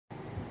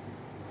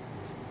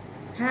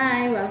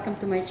Hi!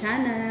 Welcome to my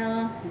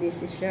channel.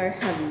 This is your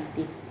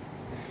Habiti.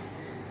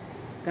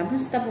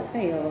 Kamusta po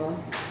kayo?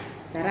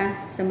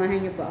 Tara,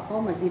 samahan niyo po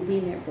ako.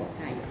 Magdi-dinner po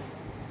tayo.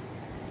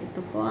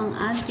 Ito po ang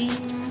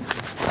ating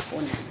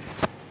hapunan.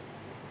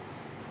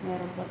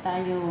 Meron po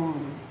tayong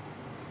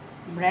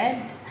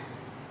bread,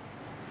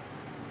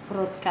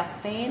 fruit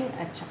cocktail,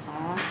 at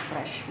saka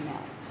fresh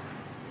milk.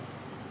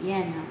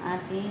 Yan ang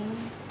ating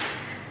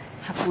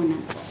hapunan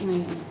po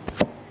ngayon.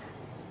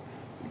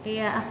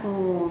 Kaya ako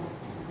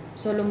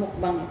solo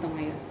mukbang ito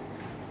ngayon.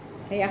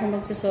 Kaya ako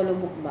magsa-solo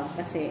mukbang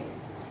kasi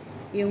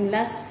yung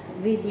last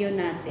video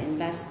natin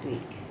last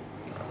week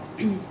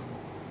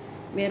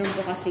meron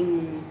po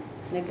kasing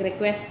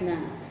nag-request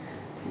na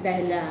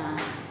dahil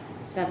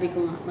sabi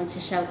ko nga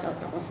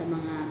magsa-shoutout ako sa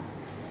mga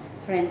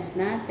friends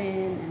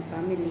natin and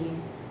family.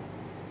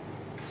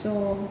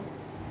 So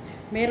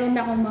meron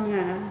akong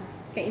mga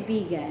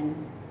kaibigan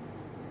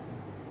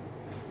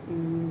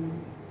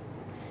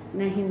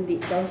na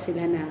hindi daw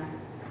sila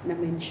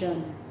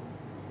na-mention.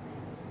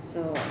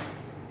 So,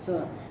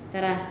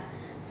 tara,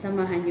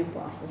 samahan niyo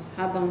po ako.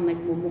 Habang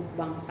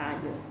nagmumukbang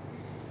tayo,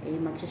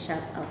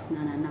 magsha-shoutout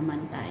na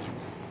naman tayo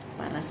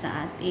para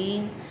sa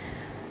ating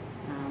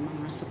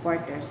mga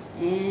supporters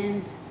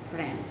and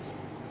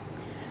friends.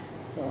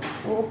 So,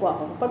 uupo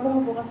ako. Pag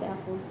umupo kasi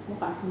ako,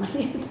 mukha ako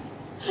maliit.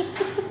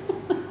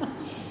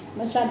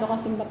 Masyado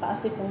kasing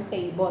mataas itong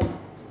table.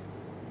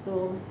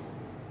 So,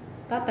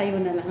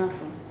 tatayo na lang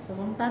ako. So,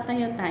 kung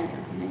tatayo tayo,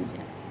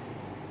 nandiyan.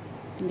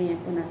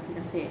 Ganyan po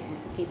natin kasi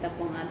kita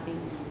po ang ating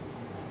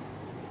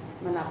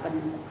malapad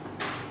na mukha.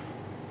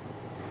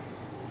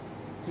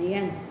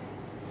 Ayan.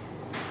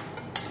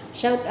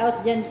 Shout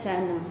out dyan sa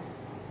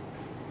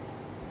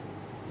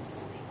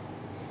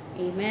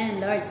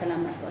Amen. Lord,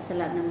 salamat po sa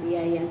lahat ng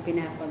biyayang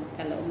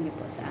pinapagkaloob niyo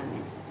po sa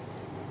amin.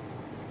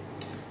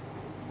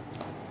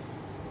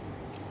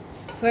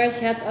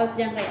 First, shout out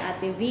dyan kay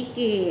Ate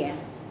Vicky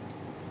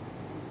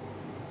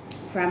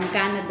from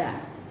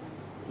Canada.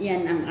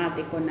 Yan ang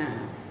ate ko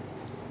na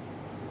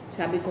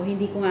sabi ko,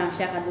 hindi ko nga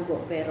siya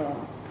kadugo,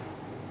 pero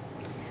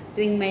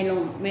tuwing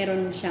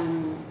meron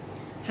siyang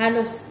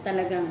halos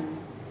talagang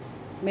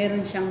meron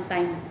siyang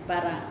time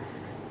para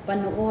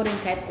panuorin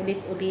kahit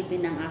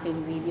ulit-ulitin ang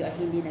aking video ay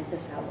hindi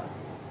nagsasawa.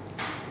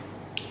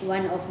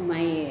 One of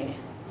my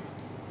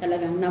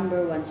talagang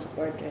 #1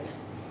 supporters.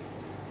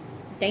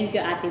 Thank you,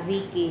 Ate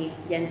Vicky,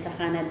 yan sa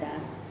Canada.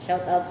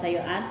 Shout out sa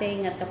iyo, ate.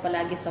 Ingat ka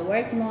palagi sa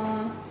work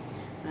mo.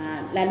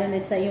 Lalo na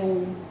sa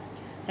yung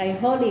kay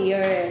Holly,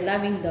 your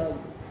loving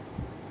dog.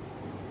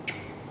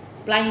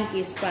 Flying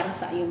kiss para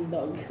sa iyong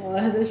dog.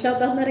 So,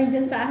 shoutout na rin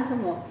dyan sa aso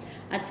mo.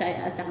 At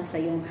saka sa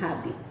iyong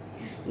hobby.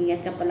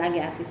 Ingat ka palagi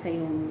ate sa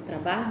iyong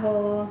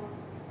trabaho.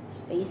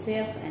 Stay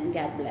safe and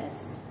God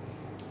bless.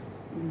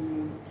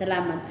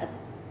 Salamat at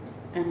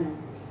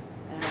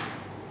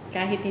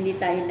kahit hindi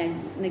tayo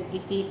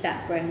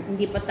nagkikita,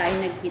 hindi pa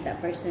tayo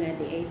nagkita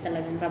personally,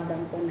 talagang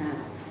ramdam ko na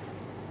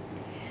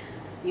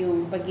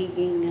yung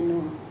pagiging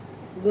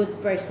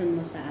good person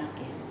mo sa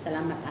akin.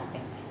 Salamat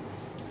ate.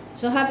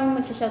 So, habang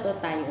magsha-shoutout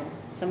tayo,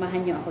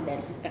 samahan nyo ako dahil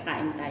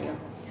kakain tayo.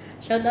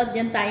 Shoutout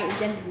dyan tayo,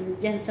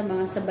 dyan sa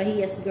mga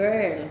Sabahiyas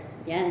girl.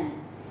 Yan.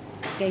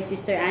 Kay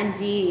Sister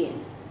Angie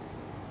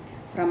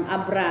from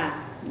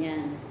Abra.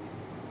 Yan.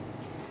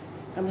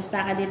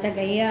 Kamusta ka dito,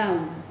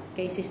 Agayan?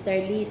 Kay Sister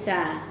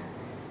Lisa.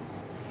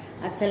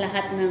 At sa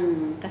lahat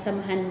ng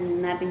kasamahan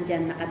natin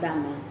dyan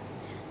nakadama.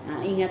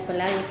 Ingat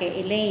palagi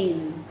kay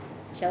Elaine.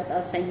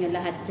 Shoutout sa inyo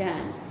lahat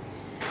dyan.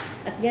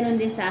 At ganoon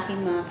din sa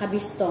aking mga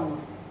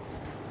kabistong.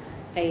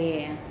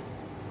 Kay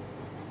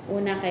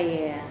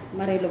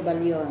Marilo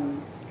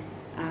Balyon.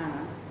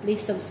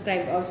 Please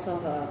subscribe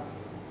also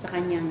sa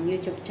kanyang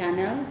YouTube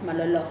channel.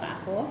 Maloloka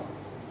ako.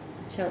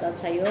 Shout out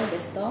sa iyo,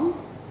 Bestong.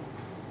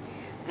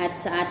 At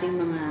sa ating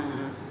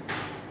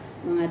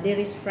mga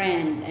dearest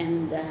friend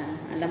and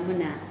alam mo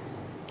na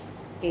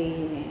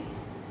kay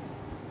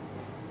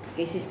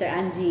Sister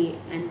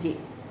Angie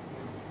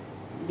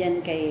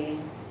diyan kay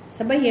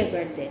Sabaya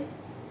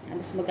Garden.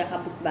 Halos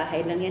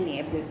magkakapit-bahay lang yan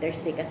every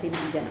Thursday kasi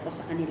nandyan ako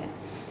sa kanila.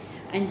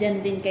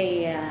 Andyan din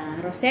kay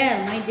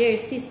Rosel, my dear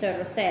sister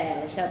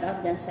Rosel. Shout out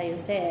dyan sa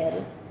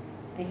Rosel.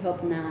 I hope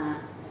na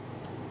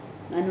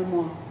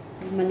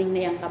maling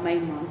na yung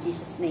kamay mo in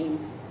Jesus name.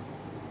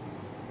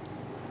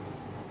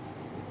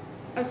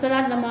 At sa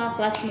lahat ng mga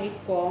classmate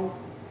ko,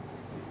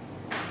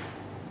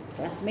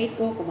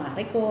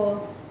 kumare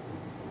ko,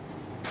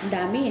 ang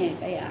dami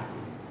kaya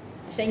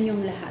sa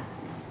inyong lahat,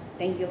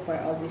 thank you for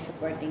always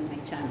supporting my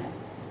channel.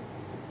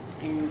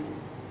 And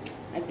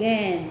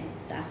again,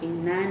 sa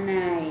aking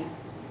Nanay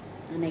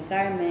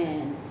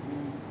Carmen,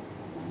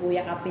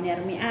 buya ka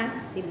pinermi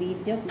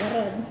tibidyo,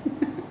 garod.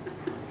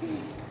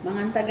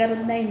 Mga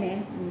tagarod na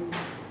yun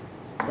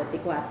dati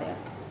kwate.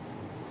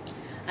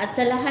 At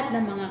sa lahat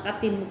ng mga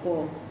katim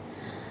ko,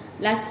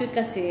 last week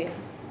kasi,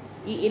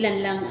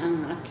 iilan lang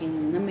ang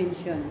aking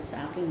na-mention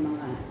sa aking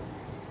mga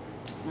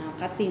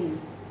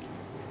katim.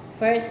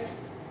 First,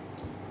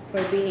 for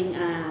being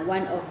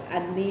one of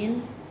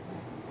admin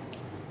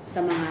sa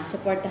mga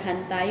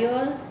suportahan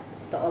tayo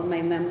to all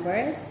my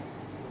members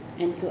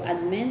and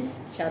co-admins,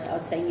 shout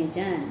out sa inyo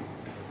dyan.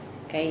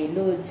 Kay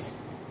Lods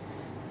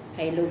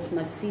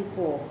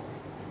Magsipo,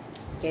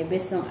 kay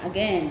Bestong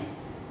Again,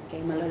 kay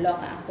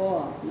Maloloka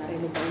Ako,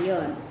 Marilu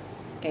Balyon,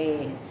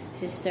 kay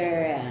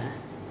Sister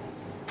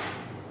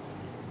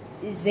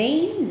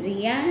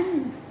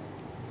Zian,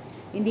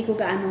 hindi ko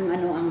gaanong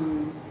ang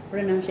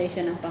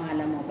pronunciation ng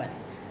pangalan mo, but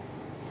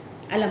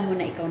alam mo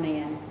na ikaw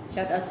na yan.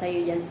 Shout out sa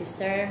iyo dyan,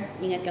 sister.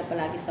 Ingat ka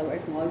palagi sa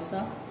work mo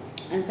also.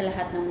 And sa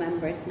lahat ng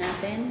members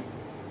natin,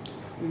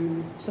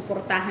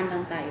 suportahan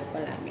lang tayo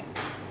palagi.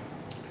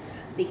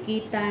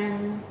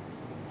 Dikitan,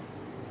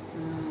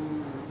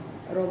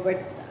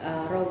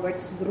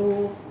 Robert's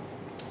Group,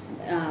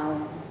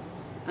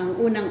 ang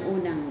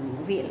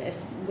unang-unang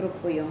VLS group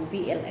ko yung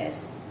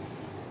VLS.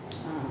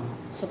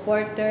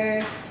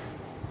 Supporters,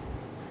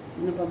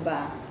 ano pa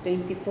ba?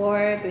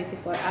 24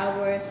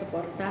 hours,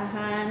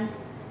 suportahan,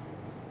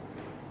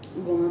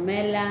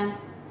 Gumamela,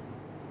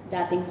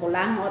 dating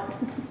kulangot.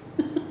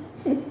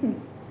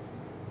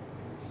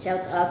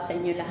 Shout out sa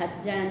inyo lahat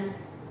dyan.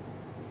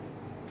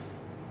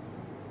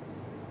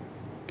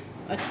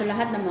 At sa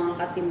lahat ng mga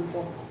katim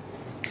ko.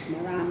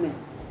 Marami.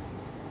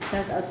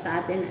 Shout out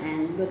sa atin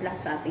and good luck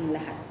sa ating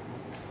lahat.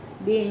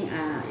 Being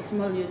a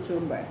small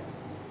YouTuber,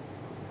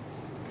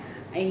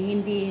 ay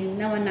hindi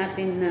naman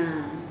natin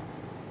na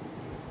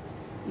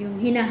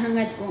yung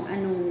hinahangad kung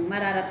anong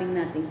mararating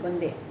natin,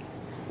 kundi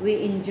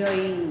we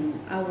enjoying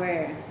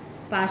our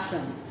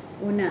passion.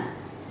 Una,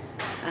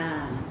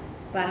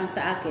 parang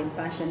sa akin,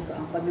 passion ko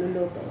ang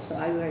pagluluto. So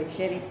I will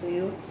share it to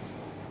you,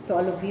 to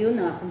all of you,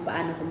 na kung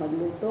paano ko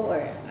magluto or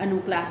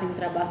anong klaseng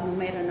trabaho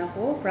mayroon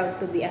ako. Proud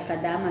to be a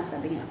kadama,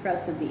 sabi nga,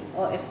 proud to be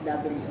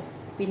OFW,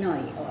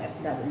 Pinoy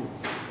OFW.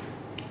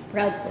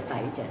 Proud po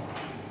tayo dyan.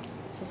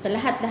 So sa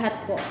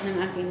lahat-lahat po ng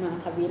aking mga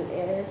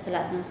ka-VLS, sa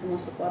lahat ng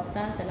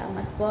sumusuporta,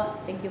 salamat po.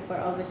 Thank you for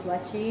always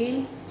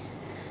watching.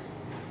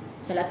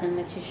 Sa lahat ng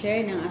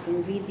nagsishare ng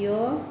aking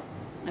video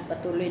at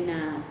patuloy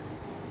na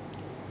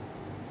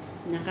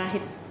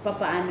kahit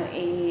papaano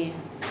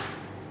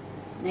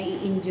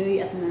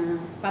nai-enjoy at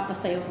na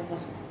papasayo ko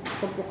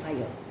po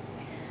kayo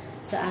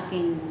sa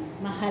aking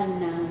mahal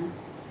na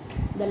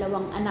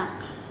dalawang anak.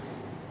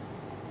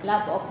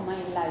 Love of my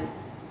life.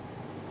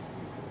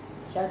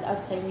 Shout out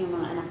sa inyo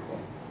mga anak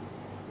ko.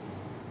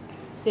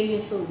 See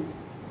you soon.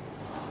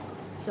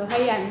 So,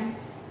 hayan.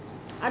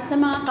 At sa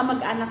mga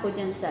kamag-anak ko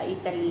dyan sa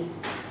Italy,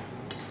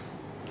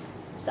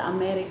 sa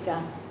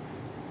Amerika,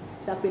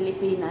 sa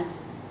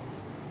Pilipinas,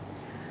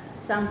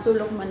 sa ang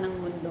sulok man ng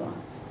mundo,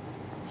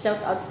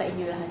 shout out sa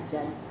inyo lahat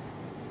dyan.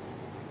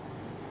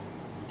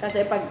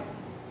 Kasi pag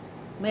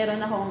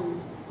meron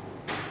akong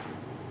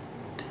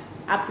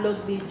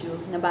upload video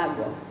na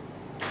bago,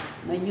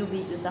 may new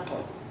videos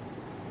ako,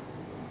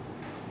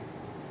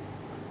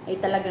 ay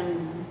talagang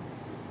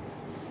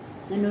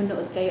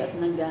nanonood kayo at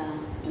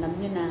alam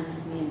nyo na,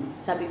 yun.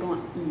 Sabi ko nga,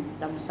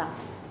 tamsak.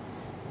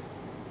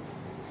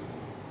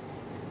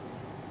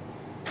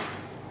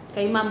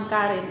 Kay Ma'am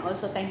Karen,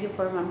 also thank you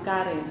for Ma'am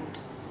Karen.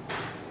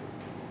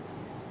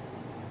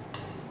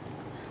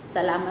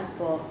 Salamat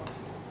po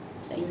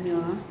sa inyo.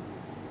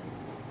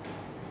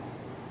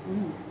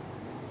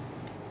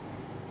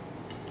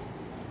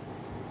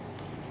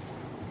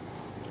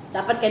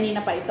 Dapat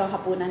kanina pa ito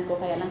hapunan ko,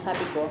 kaya lang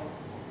sabi ko,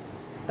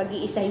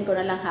 pag-iisahin ko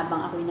na lang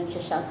habang ako'y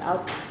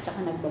nagsha-shoutout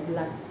tsaka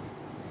nagbablog.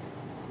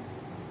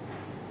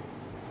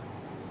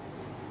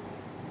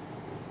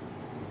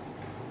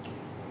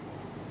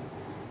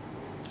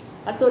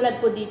 At tulad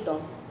po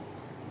dito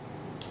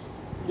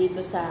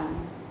sa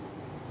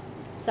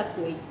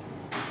Kuwait,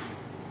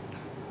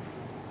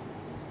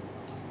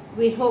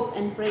 we hope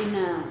and pray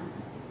na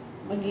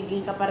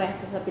magiging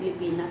kaparehas sa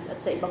Pilipinas at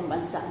sa ibang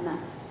bansa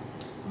na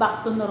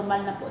back to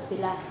normal na po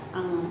sila.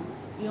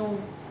 Yung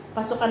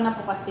pasukan na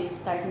po kasi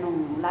start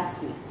nung last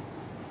week.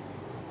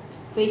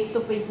 Face to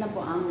face na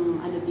po ang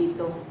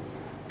dito,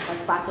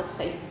 pagpasok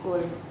sa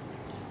school.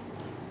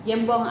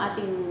 Yan po ang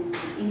ating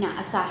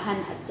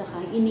inaasahan at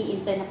saka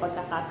iniintay na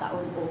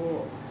pagkakataon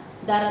o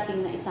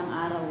darating na isang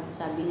araw.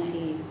 Sabi nga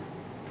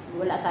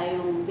wala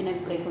tayong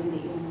pinag-pray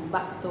kundi yung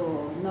back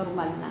to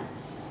normal na.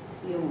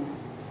 Yung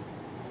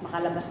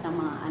makalabas ng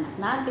mga anak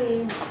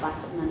natin,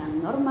 makapasok na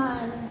ng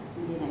normal,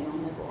 hindi na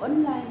yung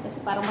nag-online.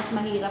 Kasi parang mas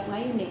mahirap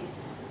ngayon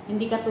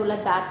Hindi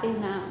katulad dati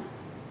na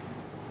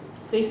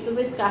face to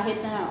face,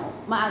 kahit na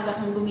maaga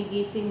kang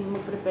gumigising,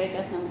 mag-prepare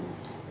ka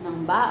ng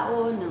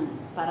baon,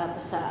 para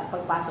sa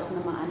pagpasok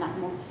ng mga anak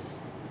mo.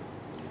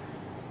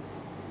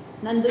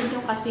 Nandun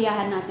yung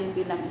kasiyahan natin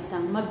bilang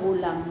isang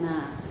magulang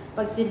na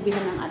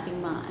pagsilbihan ng ating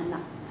mga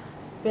anak.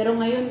 Pero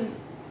ngayon,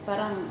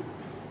 parang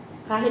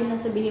kahit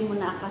nasabihin mo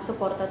na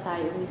kasuporta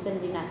tayo, minsan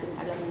din natin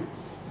alam na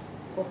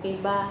okay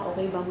ba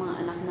mga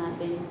anak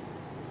natin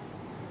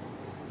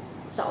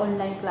sa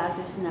online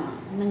classes na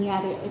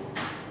nangyari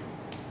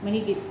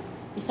mahigit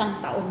isang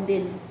taon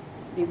din,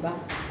 di ba?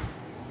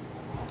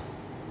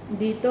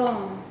 Dito,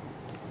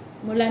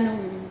 mula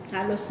nung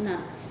halos na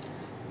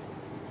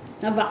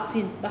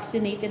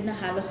vaccinated na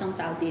halos ang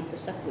tao dito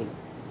sa Kuwait.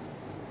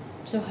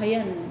 So,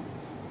 ayan,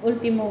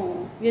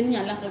 ultimo, yun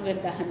nga lang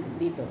kagandahan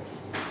dito.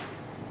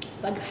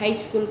 Pag high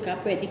school ka,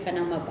 pwede ka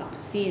na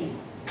mabaksin.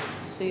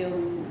 So,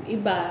 yung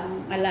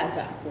ibang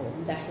alaga ko,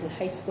 dahil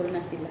high school na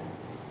sila,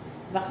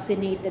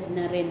 vaccinated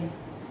na rin.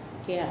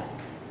 Kaya,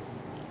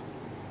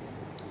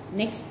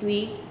 next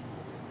week,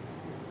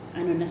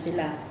 ano na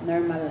sila,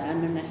 normal,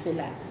 ano na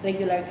sila,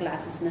 regular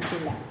classes na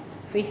sila,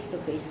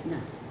 face-to-face na.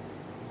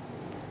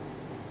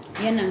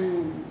 Yan ang,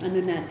 ano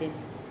natin,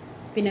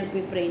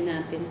 pinagpipray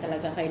natin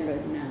talaga kay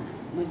Lord na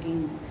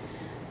maging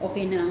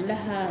okay na ang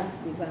lahat,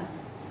 di ba?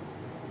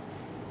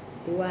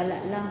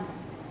 Tiwala lang.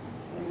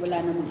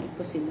 Wala namang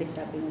imposible,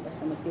 sabi mo,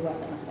 basta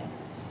magtiwala lang tayo.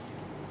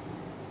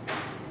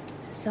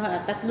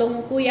 Sa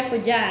tatlong kuya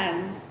ko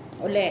dyan,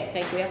 uli,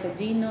 kay kuya ko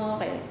Gino,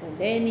 kay kuya ko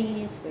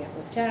Dennis, kuya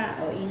ko Cha,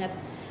 o ingat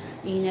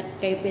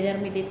kayo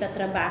pinarmidita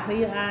trabaho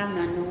yung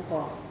manong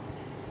ko.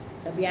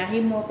 Sa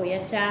biyahe mo,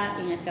 kuya Cha,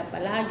 ingat ka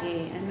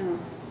palagi,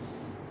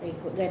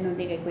 ganun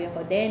din kay kuya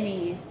ko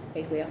Dennis,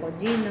 kay kuya ko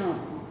Gino,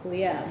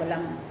 kuya,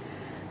 walang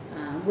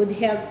good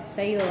health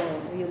sa'yo,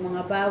 yung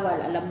mga bawal,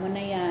 alam mo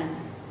na yan.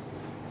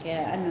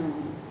 Kaya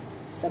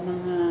sa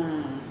mga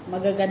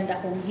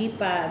magaganda kong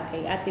hipag,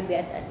 kay Ate B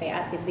at kay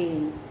Ate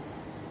Bing,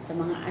 sa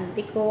mga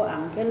auntie ko,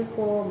 uncle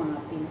ko, mga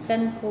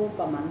pinsan ko,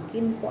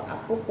 pamangkin ko,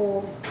 apo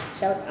ko,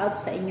 shout out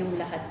sa inyong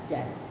lahat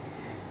dyan.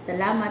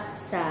 Salamat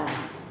sa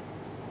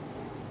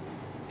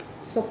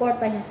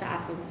suporta niyo sa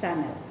aking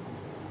channel.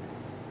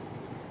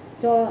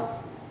 So,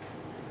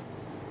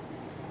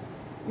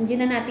 hindi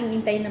na nating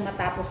hintayin na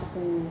matapos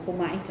akong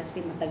kumain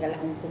kasi matagal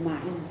akong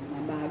kumain,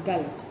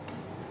 mabagal.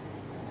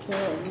 So,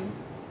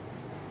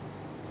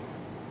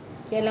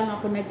 kaya lang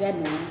ako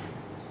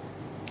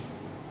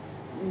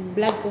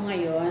vlog ko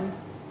ngayon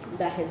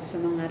dahil sa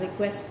mga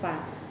request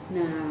pa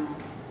na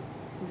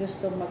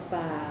gusto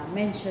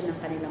magpa-mention ng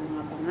kanilang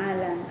mga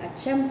pangalan. At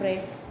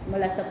syempre,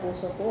 mula sa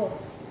puso ko,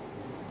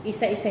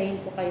 isa-isahin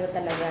ko kayo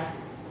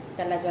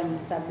talagang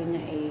sabi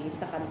niya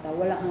sa kanta,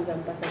 walang hanggang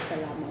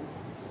pasasalamat.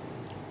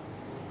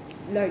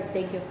 Lord,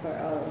 thank you for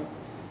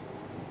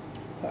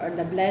all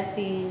the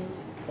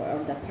blessings, for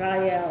all the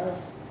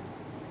trials,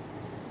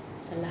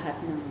 sa lahat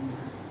ng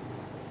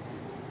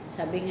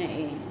sabi nga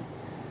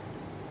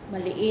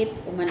maliit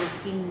o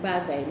maliking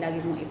bagay, lagi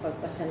mong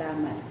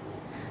ipagpasalamat.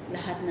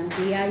 Lahat ng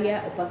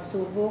biyaya o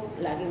pagsubok,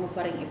 lagi mo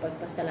pa rin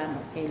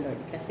ipagpasalamat kay Lord.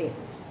 Kasi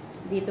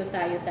dito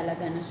tayo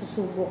talaga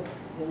nasusubok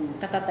yung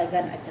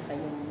katatagan at saka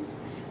yung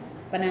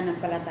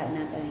pananampalataya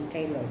natin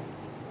kay Lord.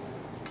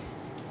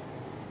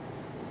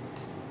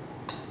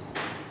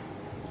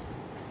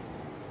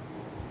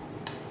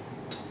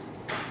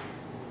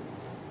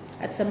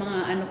 At sa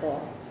mga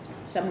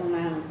sa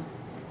mga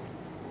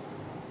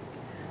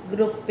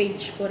group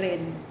page ko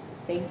rin,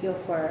 thank you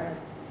for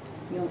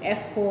yung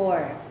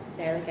F4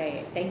 dahil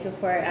thank you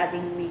for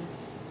adding me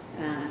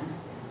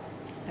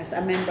as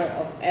a member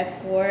of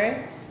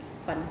F4,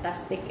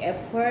 fantastic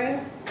F4,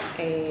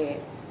 kay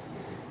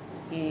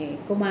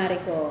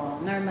kumari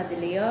ko Norma De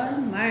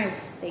Leon,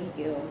 Mars, thank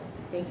you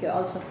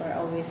also for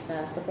always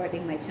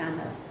supporting my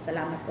channel.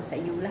 Salamat po sa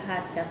inyong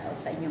lahat, shout out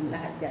sa inyong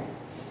lahat dyan,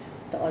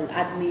 to all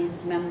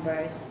admins,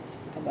 members,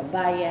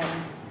 kababayan,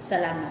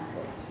 salamat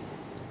po.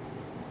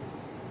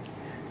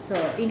 So,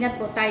 ingat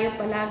po tayo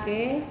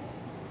palagi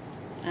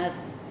at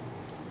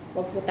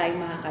huwag po tayo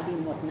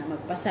makakalimot na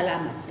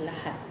magpasalamat sa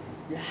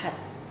lahat.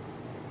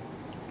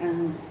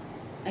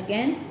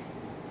 Again,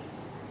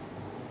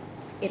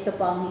 ito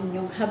po ang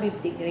inyong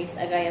Habibti Grace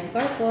Agayan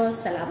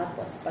Corpuz. Salamat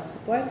po sa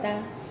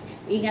pagsuporta.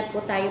 Ingat po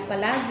tayo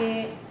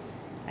palagi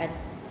at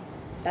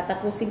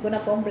tatapusin ko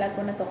na po ang vlog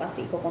ko na to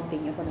kasi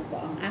i-continue ko na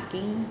po ang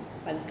aking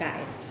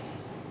pagkain.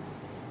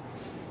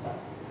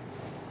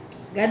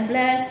 God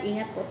bless.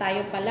 Ingat po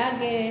tayo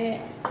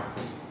palagi.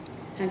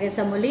 Hanggang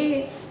sa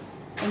muli.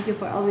 Thank you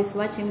for always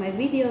watching my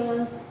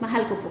videos.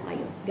 Mahal ko po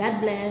kayo.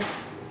 God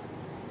bless.